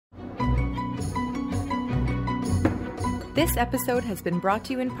This episode has been brought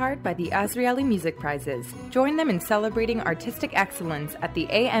to you in part by the Azrieli Music Prizes. Join them in celebrating artistic excellence at the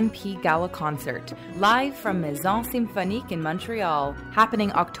AMP Gala Concert, live from Maison Symphonique in Montreal,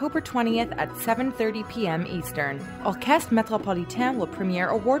 happening October 20th at 7:30 p.m. Eastern. Orchestre Metropolitain will premiere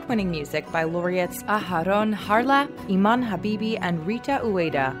award-winning music by laureates Aharon Harla, Iman Habibi, and Rita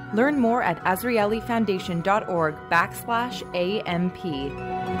Ueda. Learn more at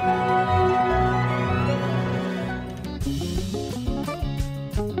azrielifoundation.org/AMP.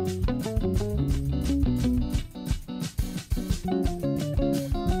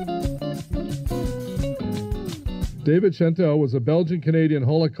 David Shentow was a Belgian-Canadian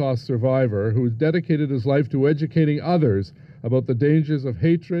Holocaust survivor who dedicated his life to educating others about the dangers of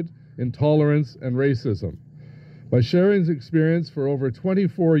hatred, intolerance, and racism. By sharing his experience for over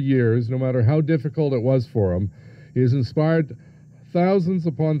 24 years, no matter how difficult it was for him, he has inspired thousands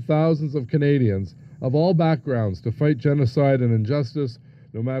upon thousands of Canadians of all backgrounds to fight genocide and injustice,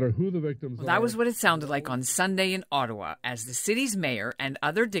 no matter who the victims are. That was what it sounded like on Sunday in Ottawa as the city's mayor and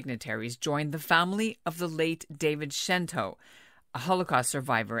other dignitaries joined the family of the late David Shentow, a Holocaust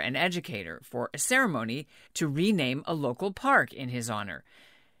survivor and educator, for a ceremony to rename a local park in his honor.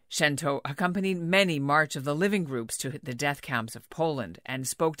 Shentow accompanied many March of the Living groups to the death camps of Poland and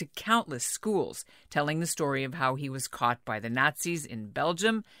spoke to countless schools, telling the story of how he was caught by the Nazis in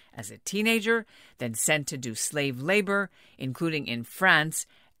Belgium as a teenager, then sent to do slave labor, including in France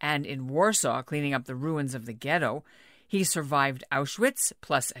and in Warsaw, cleaning up the ruins of the ghetto. He survived Auschwitz,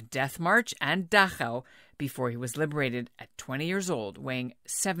 plus a death march, and Dachau before he was liberated at 20 years old, weighing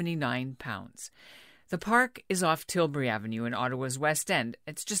 79 pounds. The park is off Tilbury Avenue in Ottawa's West End.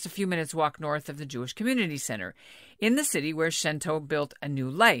 It's just a few minutes' walk north of the Jewish Community Centre, in the city where Shentow built a new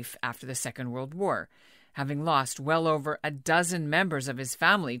life after the Second World War, having lost well over a dozen members of his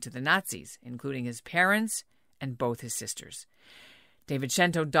family to the Nazis, including his parents and both his sisters. David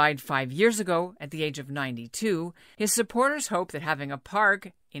Shentow died 5 years ago at the age of 92. His supporters hope that having a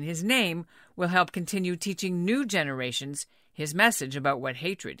park in his name will help continue teaching new generations his message about what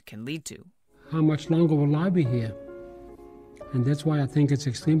hatred can lead to. How much longer will I be here? And that's why I think it's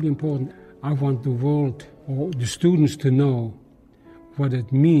extremely important. I want the world or the students to know what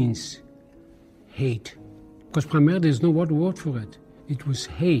it means, hate. Because primarily there's no other word for it. It was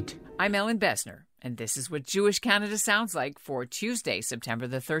hate. I'm Ellen Besner, and this is what Jewish Canada sounds like for Tuesday, September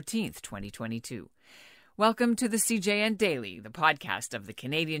the 13th, 2022. Welcome to the CJN Daily, the podcast of the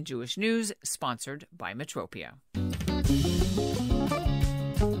Canadian Jewish News, sponsored by Metropia.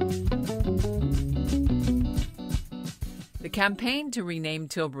 The campaign to rename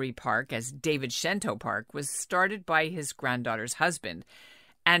Tilbury Park as David Shentow Park was started by his granddaughter's husband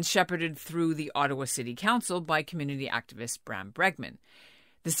and shepherded through the Ottawa City Council by community activist Bram Bregman.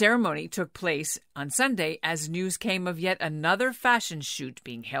 The ceremony took place on Sunday as news came of yet another fashion shoot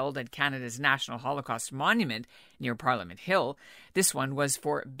being held at Canada's National Holocaust Monument near Parliament Hill. This one was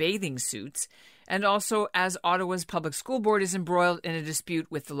for bathing suits, and also as Ottawa's Public School Board is embroiled in a dispute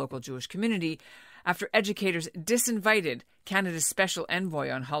with the local Jewish community after educators disinvited Canada's Special Envoy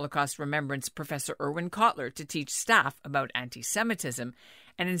on Holocaust Remembrance, Professor Erwin Kotler, to teach staff about anti-Semitism,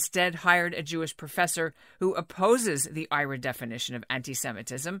 and instead hired a Jewish professor who opposes the IRA definition of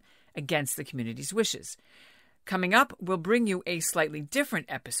anti-Semitism against the community's wishes. Coming up, we'll bring you a slightly different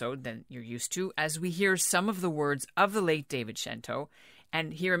episode than you're used to as we hear some of the words of the late David Shentow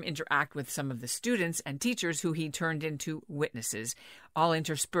and hear him interact with some of the students and teachers who he turned into witnesses, all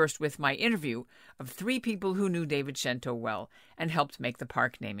interspersed with my interview of three people who knew David Shentow well and helped make the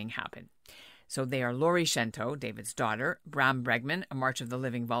park naming happen. So they are Lorie Shentow, David's daughter, Bram Bregman, a March of the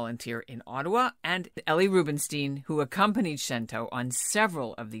Living volunteer in Ottawa, and Ellie Rubenstein, who accompanied Shentow on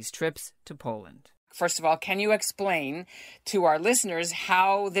several of these trips to Poland. First of all, can you explain to our listeners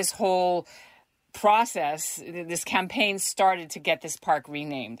how this whole process, this campaign started to get this park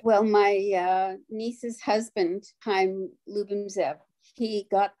renamed? Well, my niece's husband, Chaim Lubenzev, he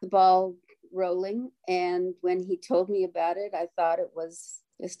got the ball rolling. And when he told me about it, I thought it was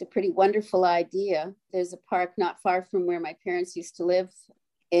just a pretty wonderful idea. There's a park not far from where my parents used to live.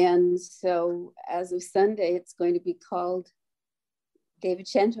 And so as of Sunday, it's going to be called David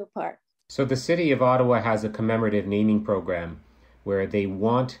Shentow Park. So the City of Ottawa has a commemorative naming program where they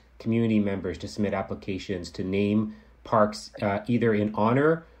want community members to submit applications to name parks either in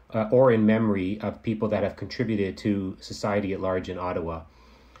honor or in memory of people that have contributed to society at large in Ottawa.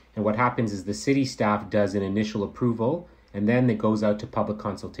 And what happens is the city staff does an initial approval, and then it goes out to public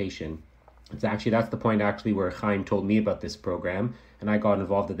consultation. That's the point where Chaim told me about this program, and I got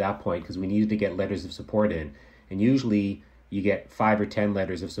involved at that point because we needed to get letters of support in. And usually you get 5 or 10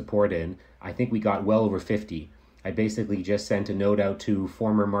 letters of support in. I think we got well over 50. I basically just sent a note out to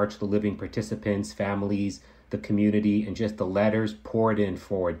former March of the Living participants, families, the community, and just the letters poured in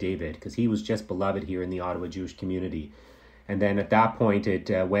for David, because he was just beloved here in the Ottawa Jewish community. And then at that point, it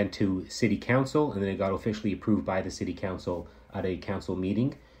went to City Council, and then it got officially approved by the City Council at a council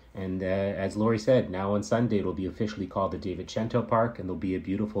meeting. And as Lorie said, now on Sunday, it'll be officially called the David Shentow Park, and there'll be a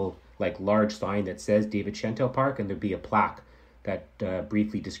beautiful, large sign that says David Shentow Park, and there'll be a plaque that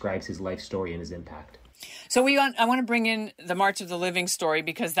briefly describes his life story and his impact. So I want to bring in the March of the Living story,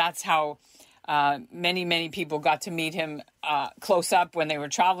 because that's how many people got to meet him close up when they were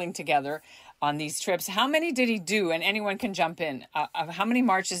traveling together on these trips. How many did he do? And anyone can jump in. How many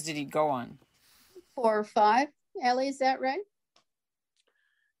marches did he go on? 4 or 5. Ellie, is that right?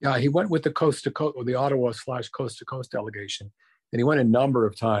 Yeah, he went with the coast to coast, or the Ottawa / coast to coast delegation, and he went a number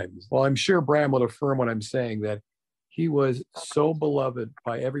of times. Well, I'm sure Bram will affirm what I'm saying, that he was so beloved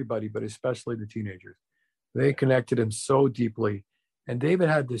by everybody, but especially the teenagers. They connected him so deeply. And David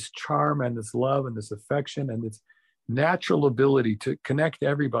had this charm and this love and this affection and this natural ability to connect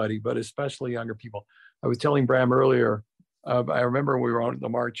everybody, but especially younger people. I was telling Bram earlier, I remember we were on the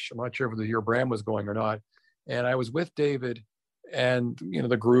march, I'm not sure if it was the year Bram was going or not, and I was with David and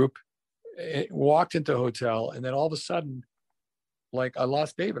the group, walked into a hotel, and then all of a sudden, I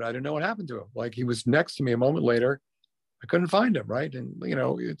lost David. I didn't know what happened to him. He was next to me a moment later. I couldn't find him, right? And,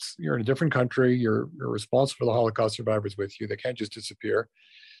 you're in a different country. You're responsible for the Holocaust survivors with you. They can't just disappear.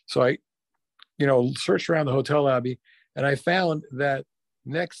 So I, searched around the hotel lobby, and I found that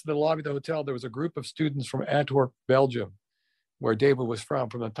next to the lobby of the hotel, there was a group of students from Antwerp, Belgium, where David was from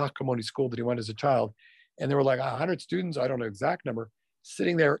the Takamoni school that he went as a child. And there were 100 students, I don't know the exact number,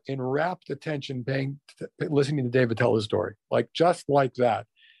 sitting there in rapt attention, listening to David tell his story, just like that.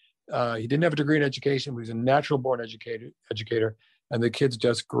 He didn't have a degree in education, but he was a natural-born educator, and the kids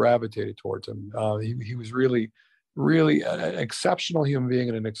just gravitated towards him. He was really, really an exceptional human being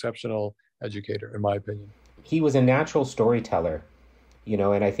and an exceptional educator, in my opinion. He was a natural storyteller,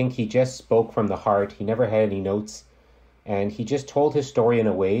 and I think he just spoke from the heart. He never had any notes, and he just told his story in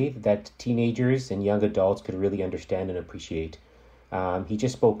a way that teenagers and young adults could really understand and appreciate. He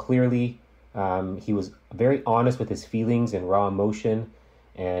just spoke clearly. He was very honest with his feelings and raw emotion.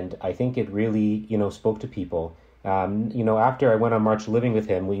 And I think it really, spoke to people. After I went on March Living with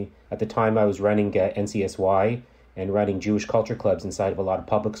him, at the time I was running NCSY and running Jewish culture clubs inside of a lot of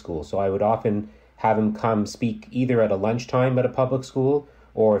public schools. So I would often have him come speak either at a lunchtime at a public school,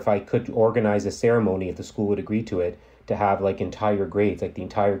 or if I could organize a ceremony, if the school would agree to it, to have entire grades, the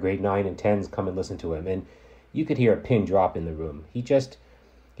entire grade 9 and 10s come and listen to him. And you could hear a pin drop in the room. He just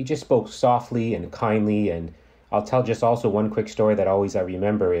spoke softly and kindly. And I'll tell just also one quick story that always I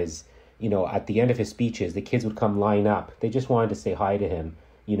remember is, at the end of his speeches, the kids would come line up. They just wanted to say hi to him,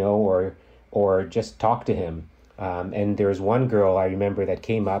 or just talk to him. And there's one girl I remember that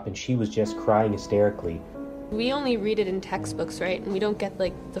came up and she was just crying hysterically. We only read it in textbooks, right? And we don't get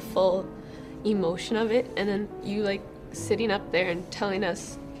the full emotion of it. And then you sitting up there and telling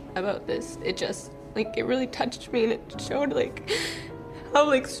us about this, it just it really touched me, and it showed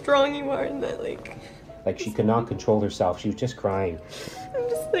how strong you are, and that she could not control herself. She was just crying. I'm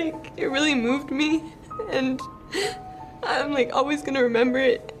just it really moved me, and I'm always gonna remember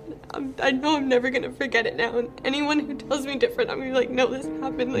it. I know I'm never gonna forget it now, and anyone who tells me different, I'm gonna be no, this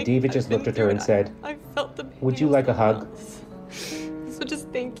happened. David just looked at her and said, I felt the pain. Would you like a hug? So just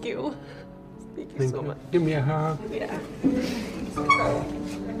thank you. Thank you so much. Give me a hug. Yeah.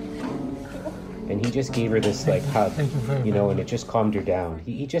 And he just gave her this hug, and it just calmed her down.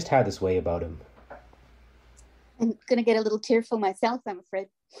 He just had this way about him. I'm going to get a little tearful myself, I'm afraid.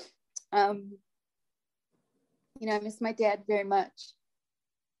 I miss my dad very much.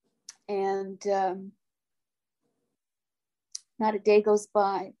 And not a day goes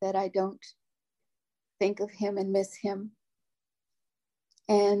by that I don't think of him and miss him.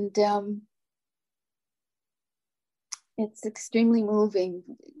 And it's extremely moving,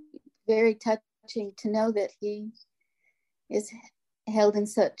 very touching to know that he is held in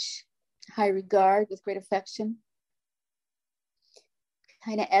such high regard with great affection.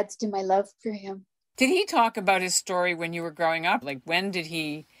 Kind of adds to my love for him. Did he talk about his story when you were growing up? When did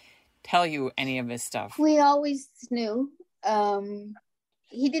he tell you any of his stuff? We always knew.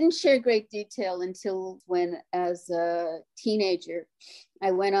 He didn't share great detail until when, as a teenager,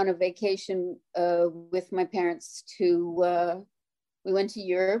 I went on a vacation with my parents we went to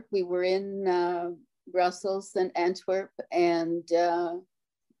Europe. We were in Brussels and Antwerp, and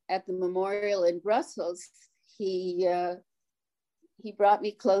at the memorial in Brussels, he brought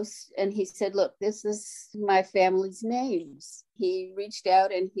me close and he said, look, this is my family's names. He reached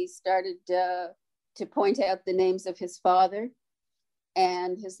out and he started to point out the names of his father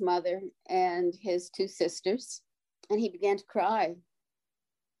and his mother and his two sisters. And he began to cry.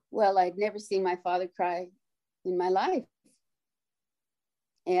 Well, I'd never seen my father cry in my life.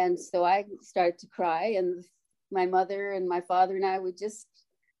 And so I started to cry, and my mother and my father and I would just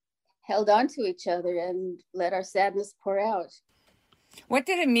held on to each other and let our sadness pour out. What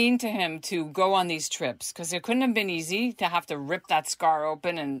did it mean to him to go on these trips? Because it couldn't have been easy to have to rip that scar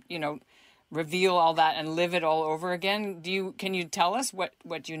open and, reveal all that and live it all over again. Can you tell us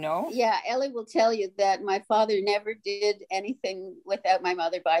what you know? Yeah, Ellie will tell you that my father never did anything without my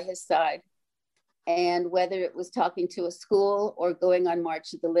mother by his side. And whether it was talking to a school or going on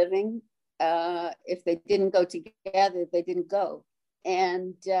March of the Living, if they didn't go together, they didn't go.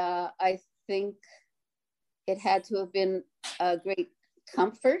 And I think it had to have been a great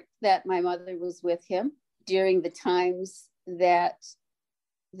comfort that my mother was with him during the times that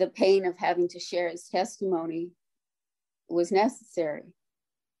the pain of having to share his testimony was necessary.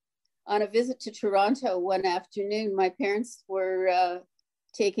 On a visit to Toronto one afternoon, my parents were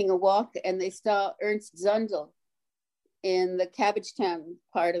taking a walk and they saw Ernst Zundel in the Cabbagetown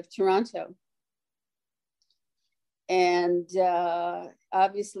part of Toronto. And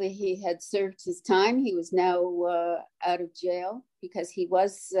obviously he had served his time. He was now out of jail because he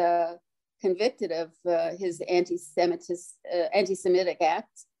was convicted of his anti-Semitic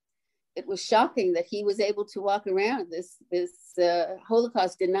acts. It was shocking that he was able to walk around, this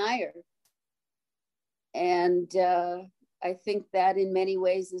Holocaust denier. And I think that in many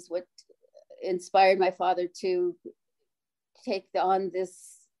ways is what inspired my father to take on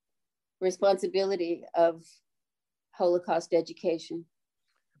this responsibility of Holocaust education.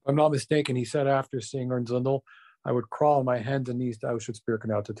 If I'm not mistaken, he said after seeing Ernst Zundel, I would crawl on my hands and knees to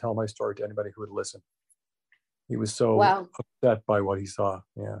Auschwitz-Birkenau to tell my story to anybody who would listen. He was so upset by what he saw.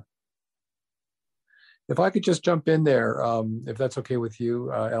 Yeah. If I could just jump in there, if that's okay with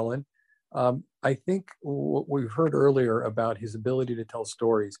you, Ellen. I think what we've heard earlier about his ability to tell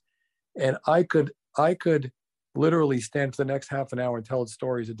stories, and I could literally stand for the next half an hour and tell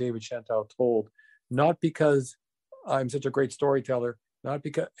stories that David Shentow told, not because I'm such a great storyteller, not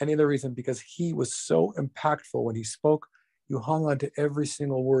because any other reason, because he was so impactful when he spoke. You hung on to every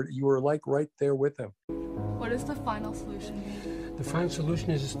single word. You were like right there with him. What is the final solution? The final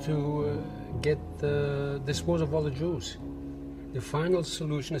solution is to get the disposal of all the Jews. The final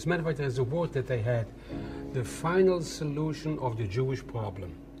solution, as a matter of fact, there's a word that they had, the final solution of the Jewish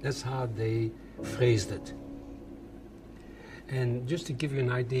problem. That's how they phrased it. And just to give you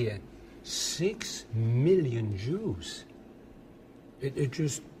an idea, 6 million Jews. It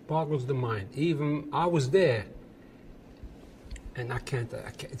just boggles the mind. Even I was there, and I can't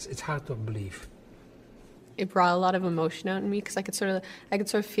it's hard to believe. It brought a lot of emotion out in me because I could sort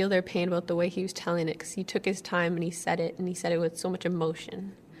of feel their pain about the way he was telling it, because he took his time and he said it with so much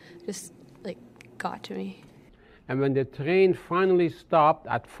emotion. Just got to me. And when the train finally stopped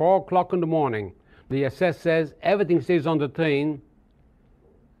at 4 o'clock in the morning, the SS says everything stays on the train.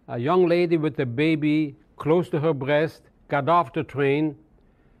 A young lady with a baby close to her breast got off the train,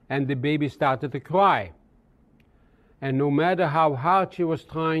 and the baby started to cry. And no matter how hard she was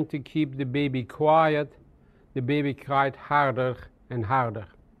trying to keep the baby quiet, the baby cried harder and harder.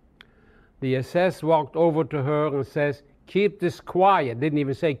 The SS walked over to her and says, "Keep this quiet." Didn't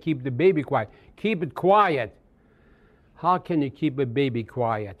even say keep the baby quiet. Keep it quiet. How can you keep a baby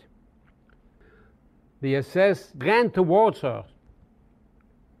quiet? The SS ran towards her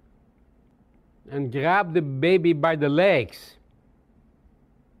and grabbed the baby by the legs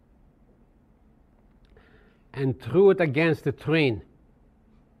and threw it against the train.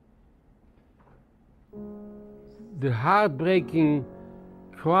 The heartbreaking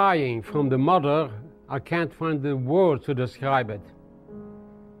crying from the mother, I can't find the words to describe it.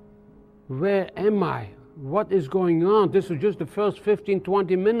 Where am I? What is going on? This was just the first 15,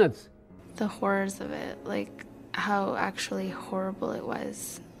 20 minutes. The horrors of it, how actually horrible it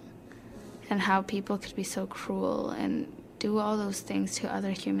was, and how people could be so cruel and do all those things to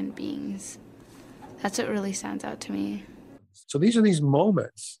other human beings. That's what really stands out to me. So these are these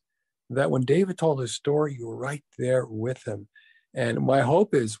moments that when David told his story, you were right there with him. And my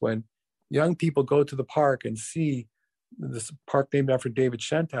hope is when young people go to the park and see this park named after David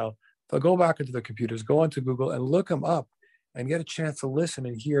Shentow, they'll go back into their computers, go onto Google and look him up and get a chance to listen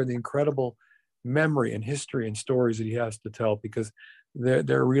and hear the incredible memory and history and stories that he has to tell, because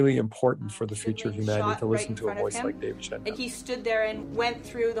they're really important for the future of humanity to listen to a voice like David Shentow. And he stood there and went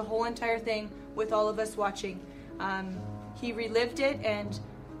through the whole entire thing with all of us watching. He relived it, and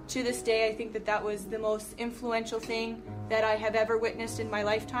to this day, I think that was the most influential thing that I have ever witnessed in my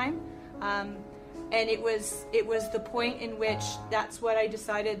lifetime. And it was the point in which that's what I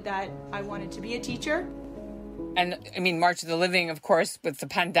decided that I wanted to be a teacher. And I mean, March of the Living, of course, with the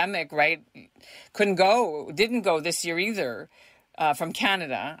pandemic, right? Didn't go this year either from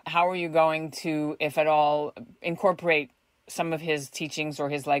Canada. How are you going to, if at all, incorporate some of his teachings or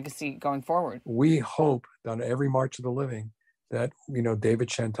his legacy going forward? We hope that on every March of the Living that, David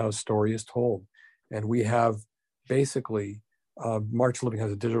Shentow's story is told. And we have basically, March of the Living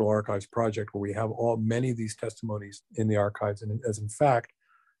has a digital archives project where we have many of these testimonies in the archives. And as in fact,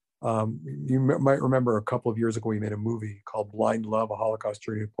 you might remember a couple of years ago, we made a movie called Blind Love, A Holocaust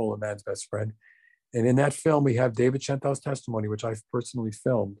Journey to Poland, Man's Best Friend. And in that film, we have David Shentow's testimony, which I've personally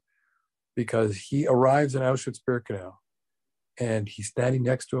filmed, because he arrives in Auschwitz-Birkenau and he's standing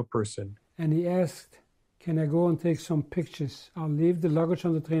next to a person. And he asked, can I go and take some pictures? I'll leave the luggage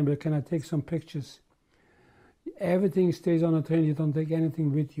on the train, but can I take some pictures? Everything stays on the train, you don't take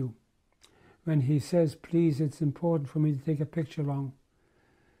anything with you. When he says, please, it's important for me to take a picture along.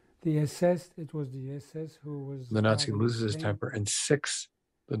 It was the SS who was... The Nazi loses his temper and sicks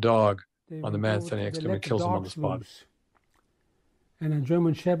the dog on the man standing next to him and kills him on the spot. Loose. And a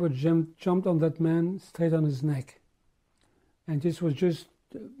German Shepherd jumped on that man straight on his neck. And this was just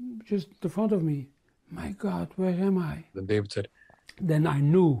the front of me. My God, where am I? Then David said, then I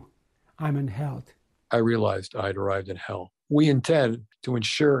knew I'm in hell. I realized I'd arrived in hell. We intend to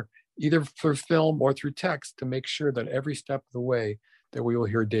ensure, either through film or through text, to make sure that every step of the way that we will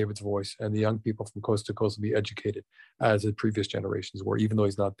hear David's voice, and the young people from coast to coast will be educated as the previous generations were, even though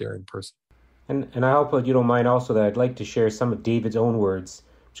he's not there in person. And I hope you don't mind also that I'd like to share some of David's own words.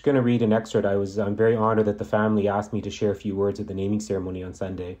 I'm just going to read an excerpt. I'm very honored that the family asked me to share a few words at the naming ceremony on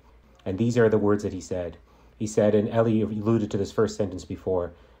Sunday. And these are the words that he said. He said, and Ellie alluded to this first sentence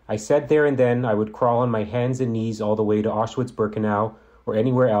before, I said there and then I would crawl on my hands and knees all the way to Auschwitz-Birkenau or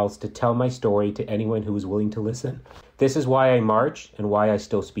anywhere else to tell my story to anyone who was willing to listen. This is why I march and why I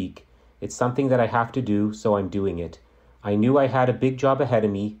still speak. It's something that I have to do, so I'm doing it. I knew I had a big job ahead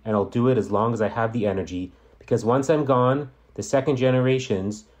of me, and I'll do it as long as I have the energy, because once I'm gone, the second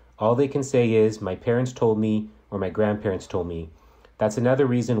generations, all they can say is, my parents told me, or my grandparents told me. That's another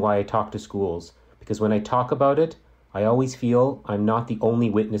reason why I talk to schools, because when I talk about it, I always feel I'm not the only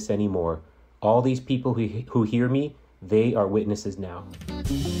witness anymore. All these people who hear me, they are witnesses now.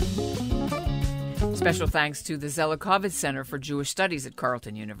 Special thanks to the Zelikovitz Center for Jewish Studies at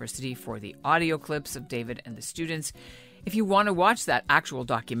Carleton University for the audio clips of David and the students. If you want to watch that actual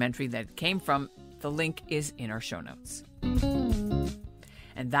documentary that it came from, the link is in our show notes.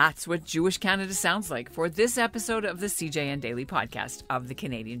 And that's what Jewish Canada sounds like for this episode of the CJN Daily podcast of the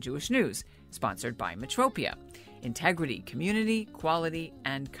Canadian Jewish News, sponsored by Metropia. Integrity, community, quality,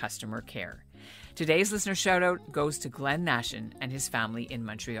 and customer care. Today's listener shout-out goes to Glenn Nashin and his family in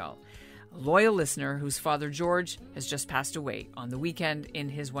Montreal. A loyal listener whose father, George, has just passed away on the weekend in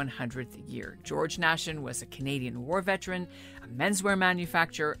his 100th year. George Nashin was a Canadian war veteran, a menswear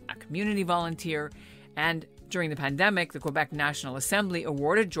manufacturer, a community volunteer, and during the pandemic, the Quebec National Assembly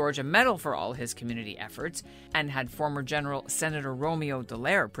awarded George a medal for all his community efforts and had former General Senator Romeo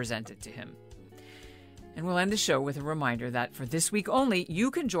Dallaire present it to him. And we'll end the show with a reminder that for this week only,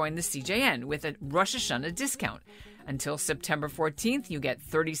 you can join the CJN with a Rosh Hashanah discount. Until September 14th, you get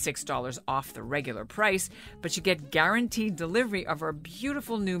 $36 off the regular price, but you get guaranteed delivery of our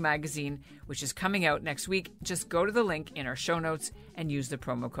beautiful new magazine, which is coming out next week. Just go to the link in our show notes and use the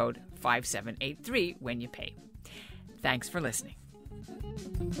promo code 5783 when you pay. Thanks for listening.